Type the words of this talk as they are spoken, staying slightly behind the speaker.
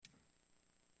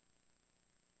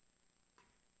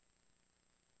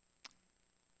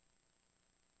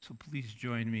So please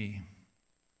join me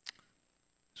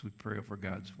as we pray over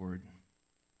God's word.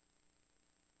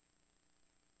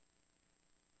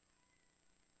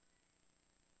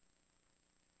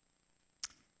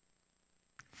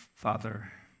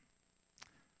 Father,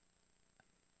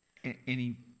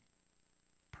 any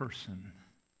person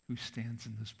who stands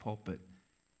in this pulpit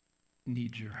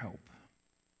needs your help,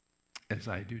 as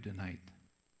I do tonight.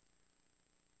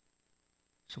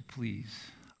 So please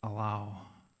allow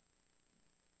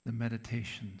the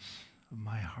meditations of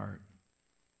my heart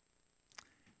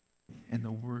and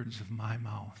the words of my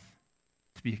mouth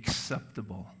to be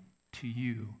acceptable to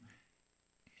you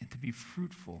and to be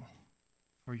fruitful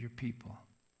for your people.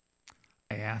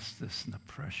 I ask this in the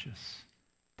precious,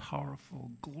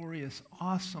 powerful, glorious,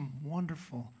 awesome,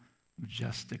 wonderful,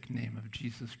 majestic name of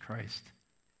Jesus Christ,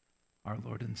 our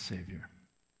Lord and Savior.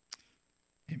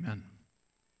 Amen.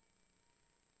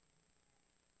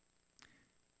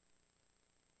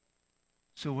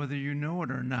 So whether you know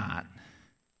it or not,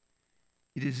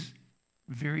 it is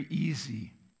very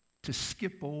easy to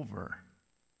skip over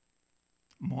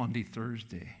Maundy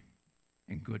Thursday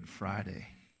and Good Friday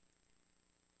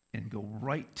and go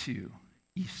right to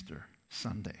Easter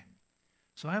Sunday.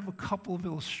 So I have a couple of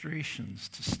illustrations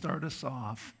to start us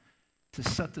off to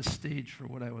set the stage for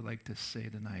what I would like to say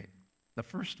tonight. The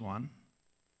first one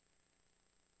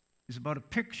is about a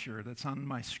picture that's on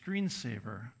my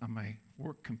screensaver on my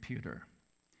work computer.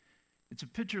 It's a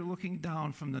picture looking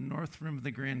down from the north rim of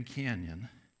the Grand Canyon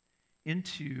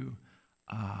into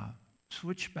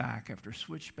switchback after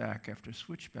switchback after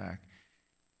switchback.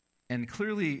 And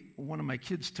clearly, one of my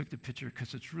kids took the picture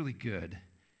because it's really good.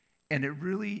 And it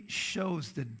really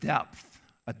shows the depth,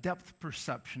 a depth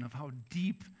perception of how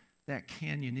deep that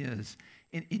canyon is.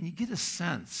 And you get a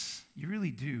sense, you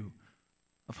really do,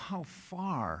 of how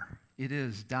far it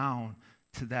is down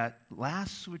to that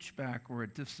last switchback where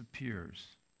it disappears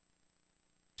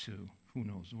to who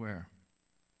knows where.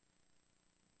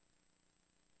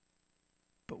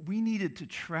 But we needed to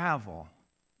travel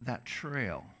that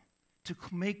trail to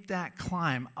make that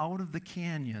climb out of the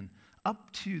canyon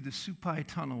up to the Supai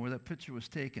Tunnel where that picture was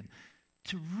taken,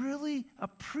 to really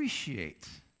appreciate,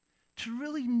 to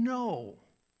really know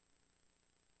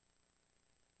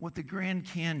what the Grand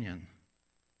Canyon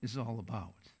is all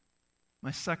about.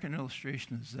 My second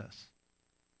illustration is this: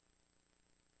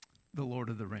 The Lord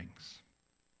of the Rings.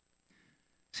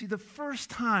 See, the first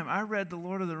time I read The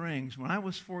Lord of the Rings, when I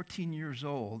was 14 years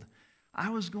old, I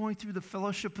was going through the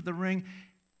Fellowship of the Ring,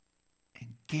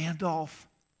 and Gandalf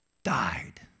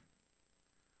died.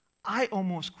 I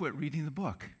almost quit reading the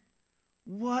book.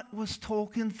 What was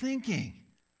Tolkien thinking?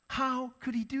 How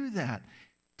could he do that?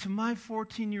 To my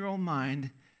 14-year-old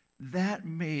mind, that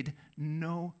made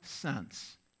no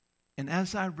sense. And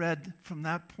as I read from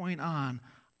that point on,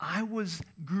 I was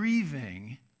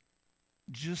grieving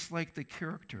just like the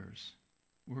characters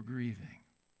were grieving.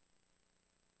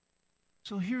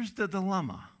 So here's the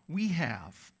dilemma we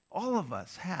have, all of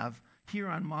us have, here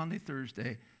on Maundy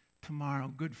Thursday, tomorrow,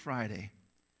 Good Friday.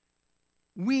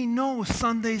 We know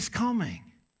Sunday's coming.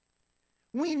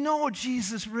 We know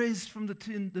Jesus raised from the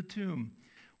tomb.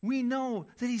 We know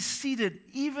that he's seated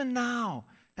even now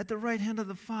at the right hand of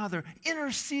the Father,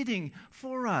 interceding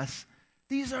for us.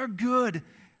 These are good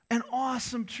and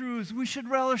awesome truths. We should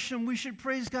relish them. We should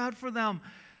praise God for them.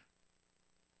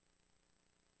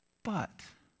 But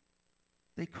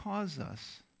they cause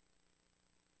us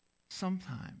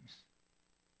sometimes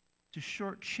to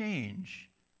shortchange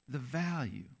the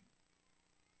value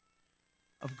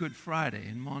of Good Friday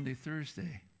and Maundy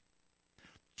Thursday.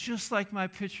 Just like my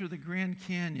picture of the Grand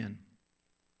Canyon.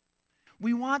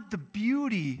 We want the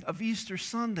beauty of Easter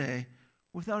Sunday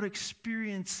without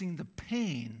experiencing the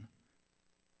pain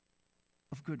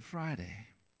of Good Friday.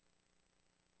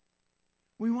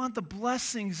 We want the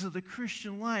blessings of the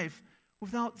Christian life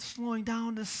without slowing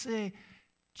down to say,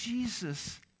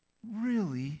 Jesus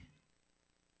really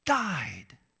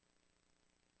died.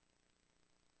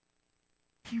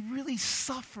 He really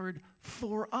suffered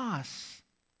for us.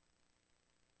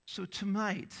 So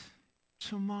tonight,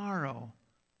 tomorrow,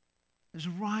 as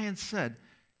Ryan said,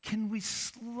 can we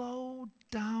slow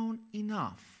down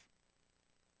enough?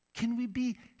 Can we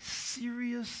be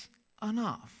serious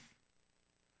enough?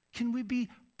 Can we be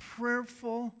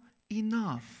prayerful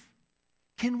enough?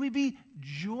 Can we be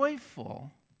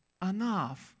joyful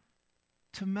enough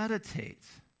to meditate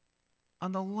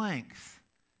on the length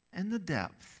and the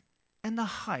depth and the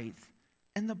height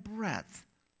and the breadth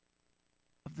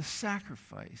of the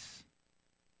sacrifice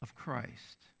of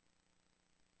Christ?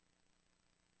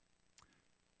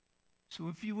 So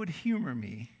if you would humor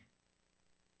me,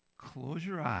 close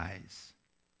your eyes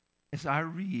as I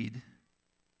read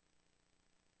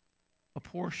a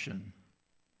portion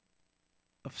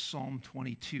of Psalm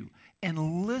 22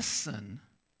 and listen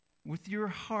with your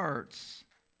hearts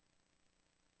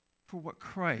for what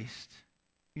Christ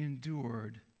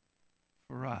endured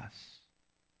for us.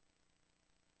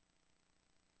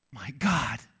 My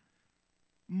God,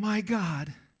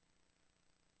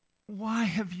 why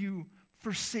have you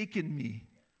forsaken me?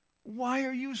 Why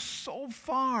are you so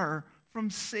far from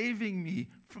saving me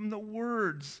from the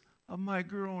words of my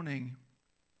groaning?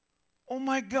 Oh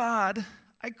my God,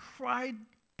 I cried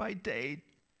by day,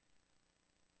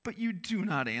 but you do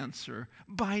not answer.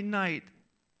 By night,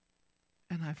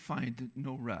 and I find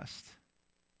no rest.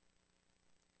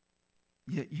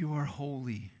 Yet you are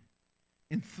holy,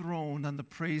 enthroned on the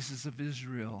praises of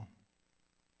Israel.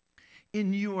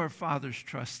 In you our fathers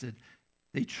trusted.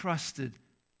 They trusted,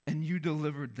 and you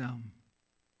delivered them.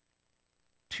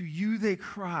 To you they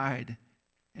cried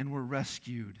and were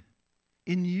rescued.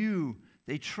 In you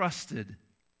they trusted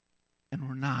and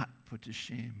were not put to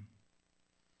shame.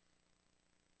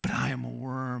 But I am a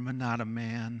worm and not a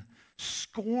man,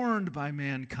 scorned by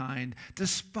mankind,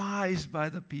 despised by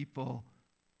the people.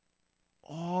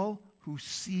 All who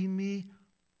see me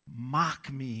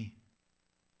mock me.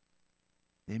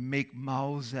 They make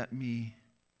mouths at me.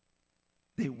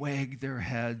 They wag their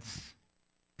heads.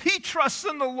 He trusts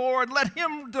in the Lord. Let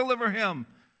him deliver him.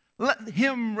 Let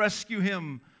him rescue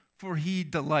him, for he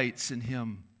delights in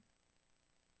him.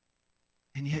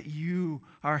 And yet you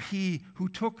are he who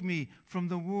took me from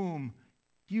the womb.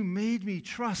 You made me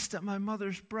trust at my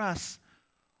mother's breast.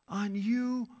 On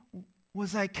you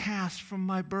was I cast from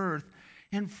my birth,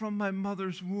 and from my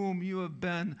mother's womb you have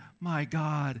been my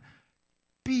God.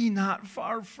 Be not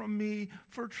far from me,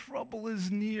 for trouble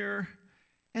is near,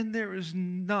 and there is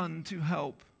none to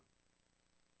help.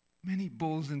 Many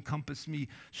bulls encompass me.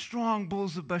 Strong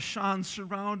bulls of Bashan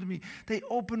surround me. They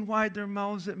open wide their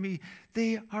mouths at me.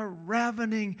 They are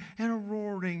ravening and a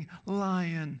roaring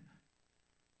lion.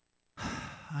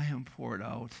 I am poured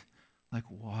out like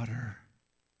water.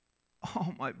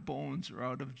 All my bones are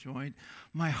out of joint.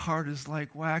 My heart is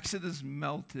like wax. It is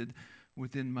melted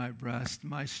within my breast.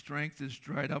 My strength is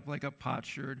dried up like a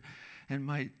potsherd, and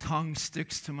my tongue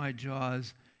sticks to my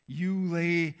jaws. You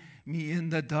lay me in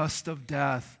the dust of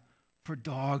death, for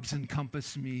dogs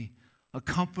encompass me. A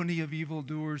company of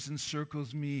evildoers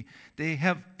encircles me. They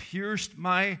have pierced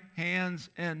my hands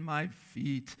and my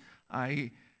feet.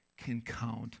 I can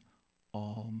count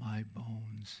all my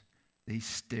bones. They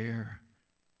stare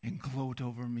and gloat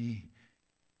over me.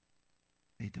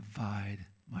 They divide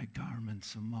my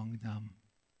garments among them.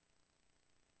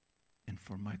 And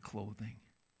for my clothing,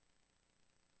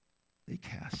 they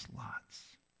cast lots.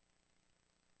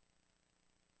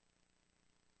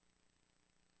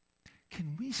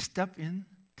 Can we step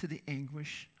into the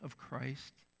anguish of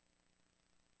Christ?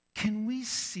 Can we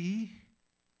see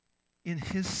in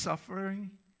his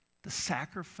suffering the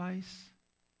sacrifice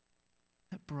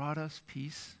that brought us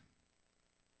peace?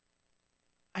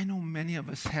 I know many of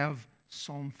us have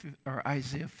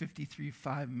Isaiah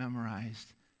 53:5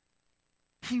 memorized.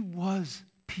 He was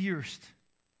pierced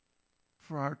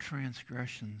for our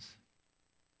transgressions.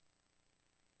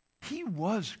 He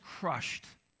was crushed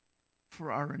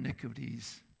for our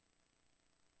iniquities.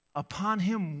 Upon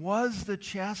him was the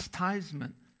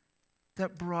chastisement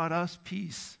that brought us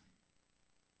peace.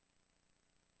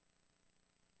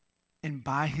 And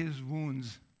by his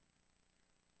wounds,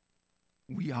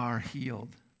 we are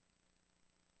healed.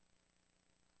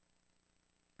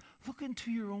 Look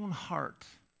into your own heart,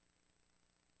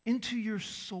 into your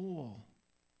soul,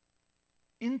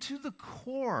 into the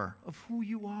core of who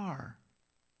you are.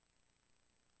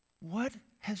 What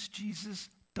has Jesus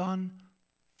done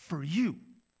for you?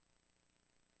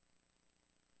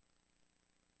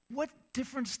 What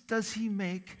difference does he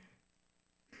make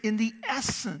in the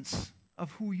essence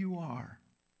of who you are?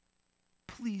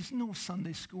 Please, no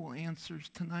Sunday school answers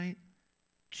tonight.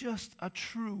 Just a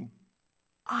true,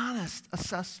 honest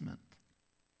assessment.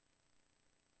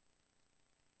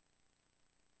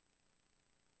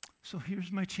 So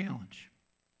here's my challenge.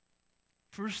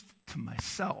 First to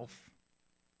myself,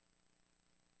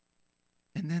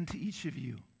 and then to each of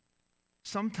you.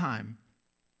 Sometime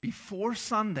before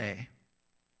Sunday,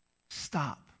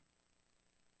 stop,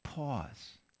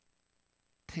 pause,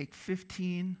 take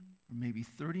 15 or maybe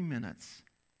 30 minutes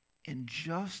and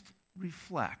just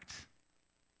reflect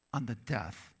on the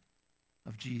death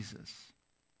of Jesus.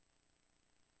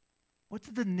 What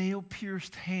did the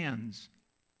nail-pierced hands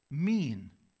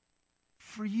mean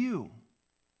for you?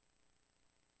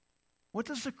 What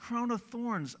does the crown of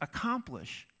thorns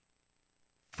accomplish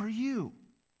for you?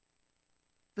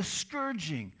 the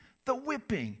scourging, the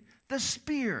whipping, the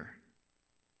spear,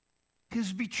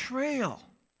 his betrayal,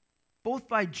 both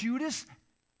by Judas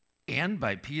and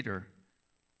by Peter.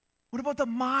 What about the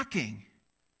mocking?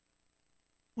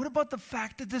 What about the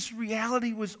fact that this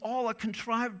reality was all a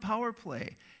contrived power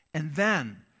play? And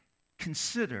then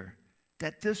consider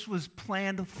that this was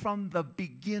planned from the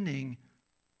beginning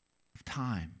of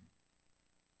time.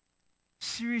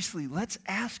 Seriously, let's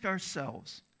ask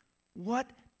ourselves, what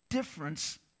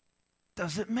difference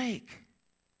does it make?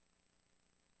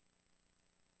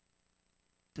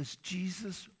 Does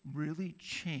Jesus really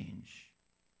change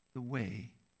the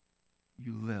way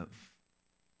you live?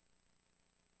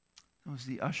 Now, as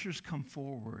the ushers come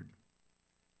forward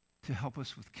to help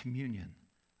us with communion,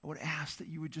 I would ask that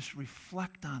you would just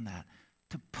reflect on that,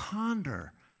 to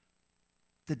ponder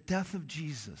the death of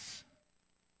Jesus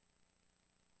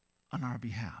on our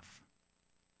behalf.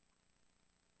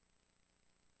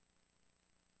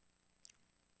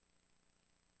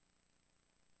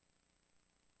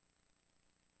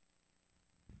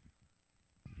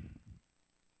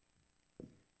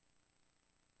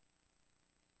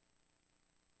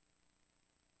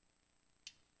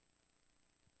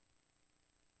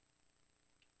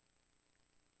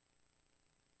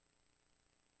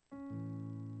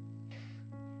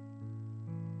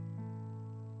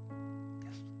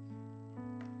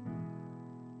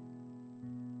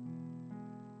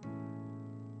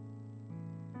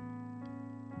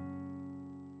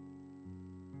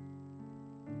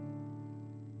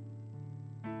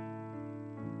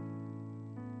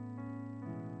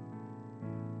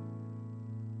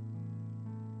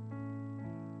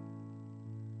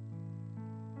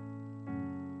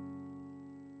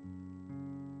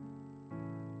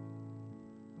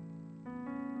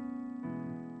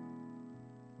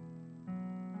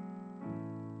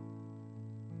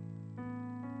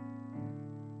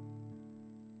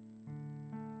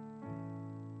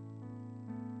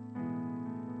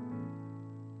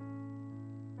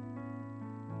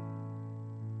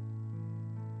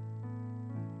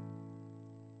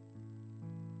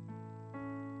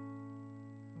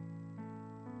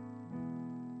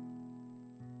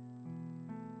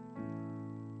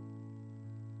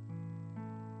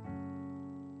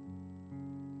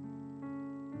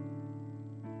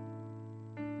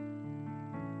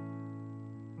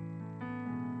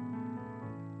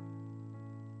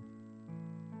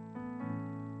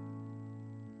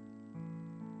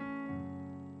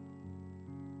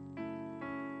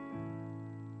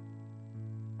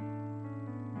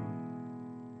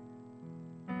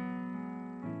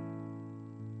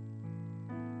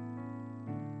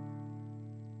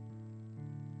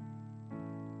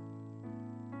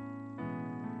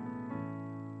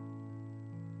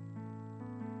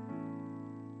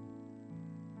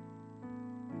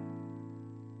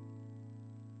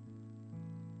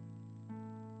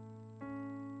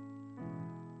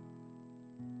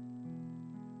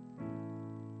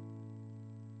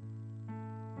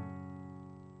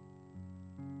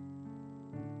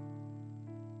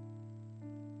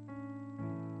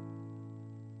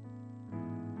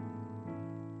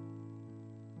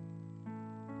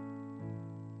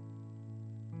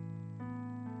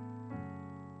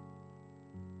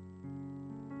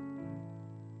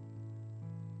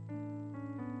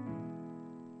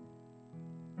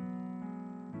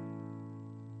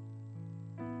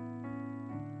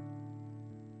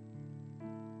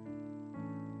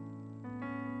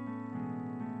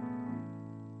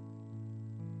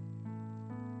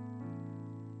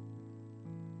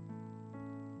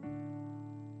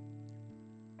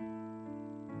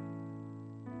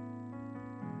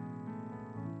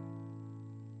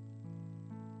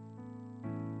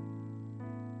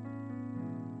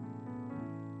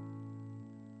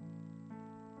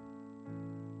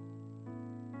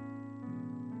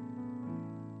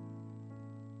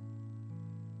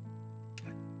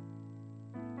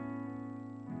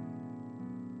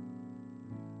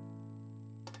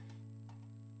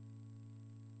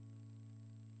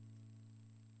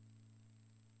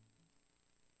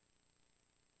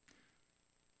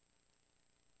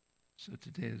 So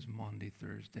today is Maundy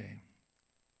Thursday.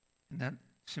 And that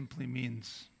simply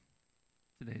means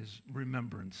today is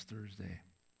Remembrance Thursday.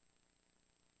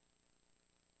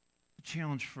 The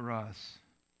challenge for us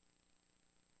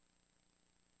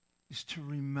is to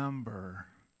remember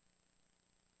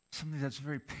something that's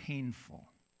very painful.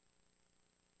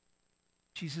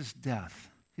 Jesus' death,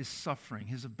 his suffering,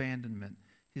 his abandonment,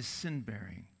 his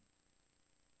sin-bearing,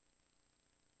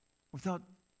 without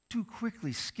too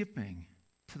quickly skipping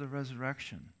to the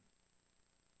resurrection.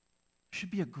 There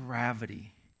should be a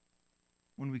gravity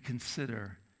when we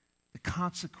consider the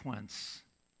consequence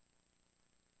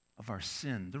of our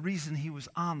sin. The reason he was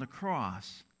on the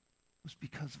cross was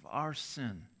because of our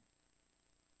sin.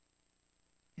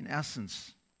 In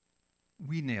essence,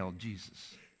 we nailed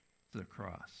Jesus to the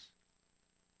cross.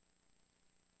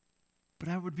 But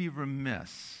I would be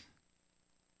remiss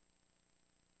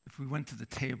if we went to the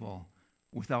table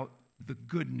without the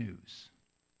good news,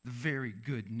 the very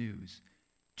good news.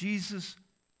 Jesus'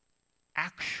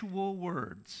 actual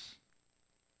words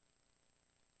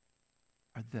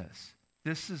are this: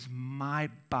 this is my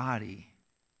body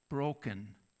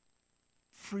broken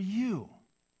for you.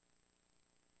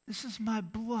 This is my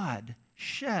blood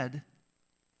shed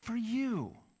for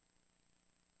you.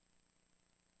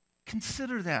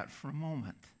 Consider that for a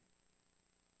moment.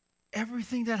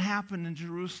 Everything that happened in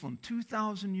Jerusalem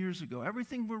 2,000 years ago,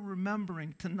 everything we're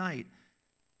remembering tonight,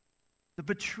 the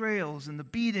betrayals and the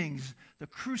beatings, the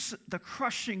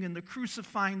crushing and the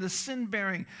crucifying, the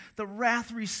sin-bearing, the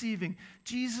wrath receiving,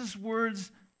 Jesus'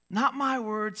 words, not my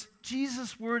words,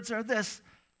 Jesus' words are this: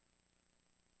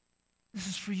 this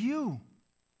is for you.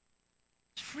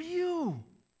 It's for you.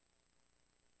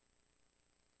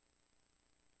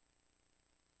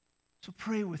 So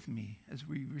pray with me as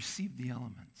we receive the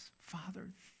elements. Father,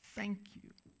 thank you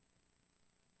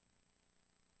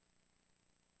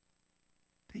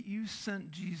that you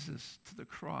sent Jesus to the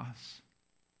cross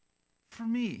for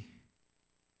me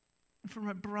and for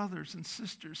my brothers and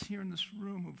sisters here in this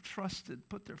room who've trusted,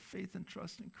 put their faith and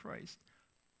trust in Christ.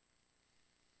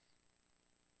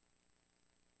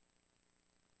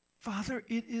 Father,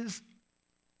 it is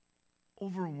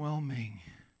overwhelming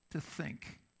to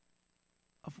think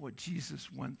of what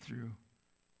Jesus went through.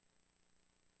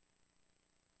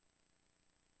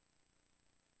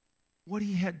 What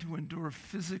he had to endure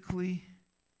physically,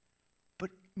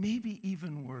 but maybe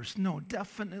even worse. No,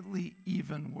 definitely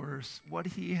even worse. What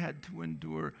he had to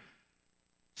endure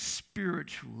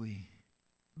spiritually,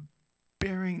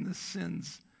 bearing the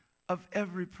sins of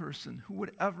every person who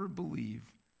would ever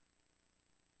believe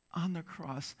on the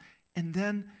cross. And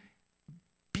then,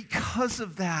 because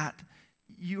of that,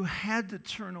 you had to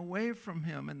turn away from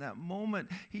him. In that moment,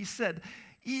 he said,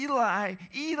 Eli,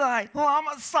 Eli,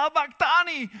 lama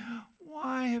sabachthani?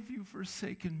 Why have you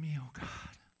forsaken me, O God?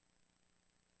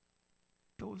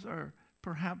 Those are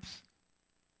perhaps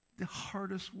the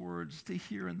hardest words to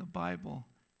hear in the Bible.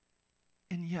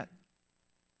 And yet,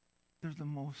 they're the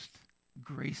most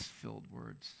grace-filled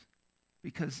words.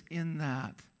 Because in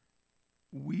that,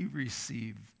 we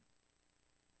receive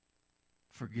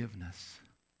forgiveness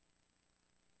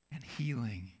and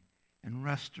healing and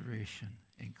restoration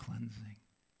and cleansing.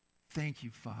 Thank you,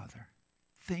 Father.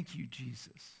 Thank you,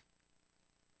 Jesus.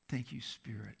 Thank you,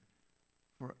 Spirit,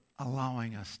 for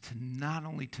allowing us to not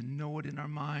only to know it in our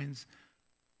minds,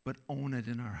 but own it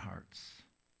in our hearts.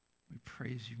 We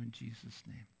praise you in Jesus'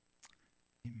 name.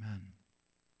 Amen.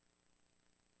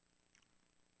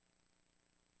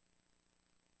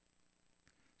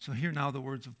 So hear now the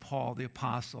words of Paul, the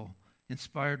apostle,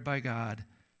 inspired by God.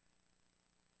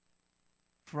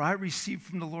 For I received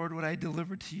from the Lord what I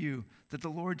delivered to you, that the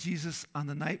Lord Jesus, on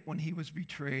the night when he was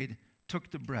betrayed, took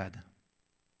the bread.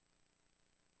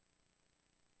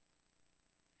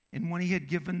 And when he had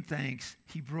given thanks,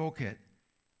 he broke it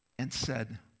and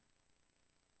said,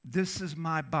 this is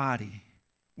my body,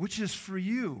 which is for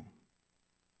you.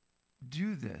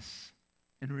 Do this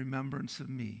in remembrance of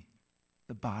me,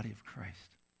 the body of Christ.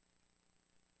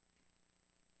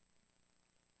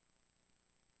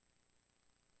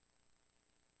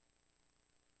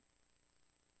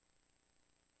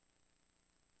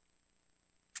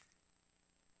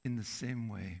 In the same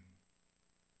way,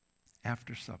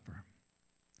 after supper,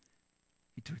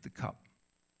 he took the cup,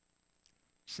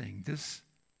 saying, this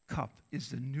cup is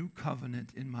the new covenant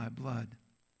in my blood.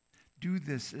 Do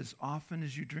this as often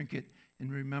as you drink it in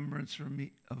remembrance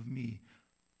of me.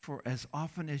 For as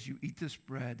often as you eat this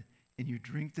bread and you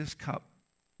drink this cup,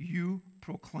 you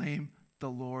proclaim the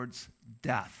Lord's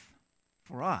death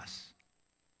for us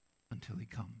until he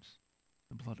comes,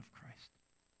 the blood of Christ.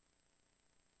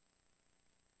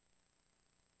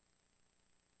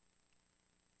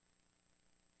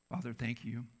 Father, thank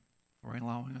you for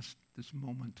allowing us this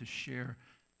moment to share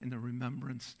in the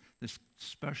remembrance, this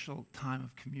special time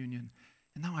of communion.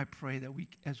 And now I pray that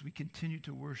as we continue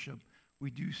to worship, we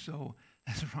do so,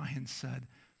 as Ryan said,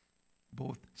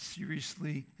 both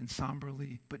seriously and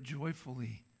somberly, but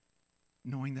joyfully,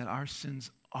 knowing that our sins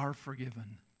are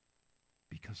forgiven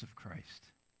because of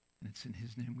Christ. And it's in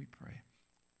his name we pray.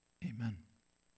 Amen.